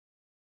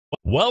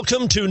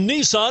Welcome to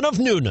Nissan of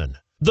Newnan,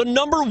 the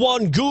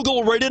 #1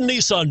 Google-rated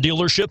Nissan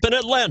dealership in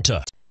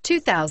Atlanta.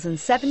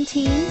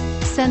 2017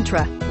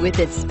 Sentra. With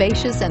its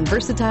spacious and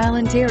versatile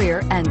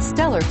interior and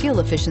stellar fuel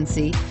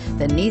efficiency,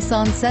 the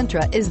Nissan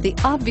Sentra is the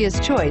obvious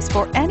choice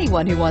for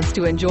anyone who wants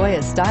to enjoy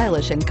a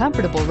stylish and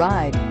comfortable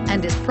ride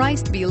and is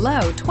priced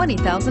below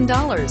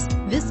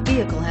 $20,000. This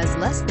vehicle has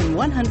less than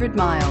 100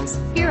 miles.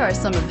 Here are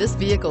some of this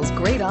vehicle's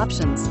great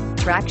options: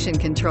 traction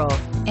control,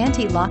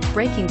 anti-lock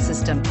braking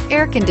system,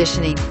 air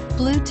conditioning,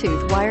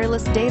 Bluetooth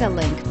wireless data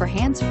link for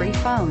hands-free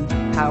phone,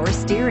 power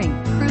steering,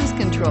 cruise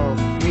control,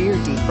 rear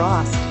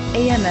defrost,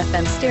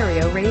 AM/FM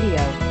stereo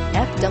radio,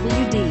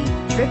 FWD,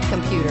 trip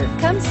computer.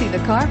 Come see the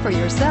car for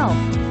yourself.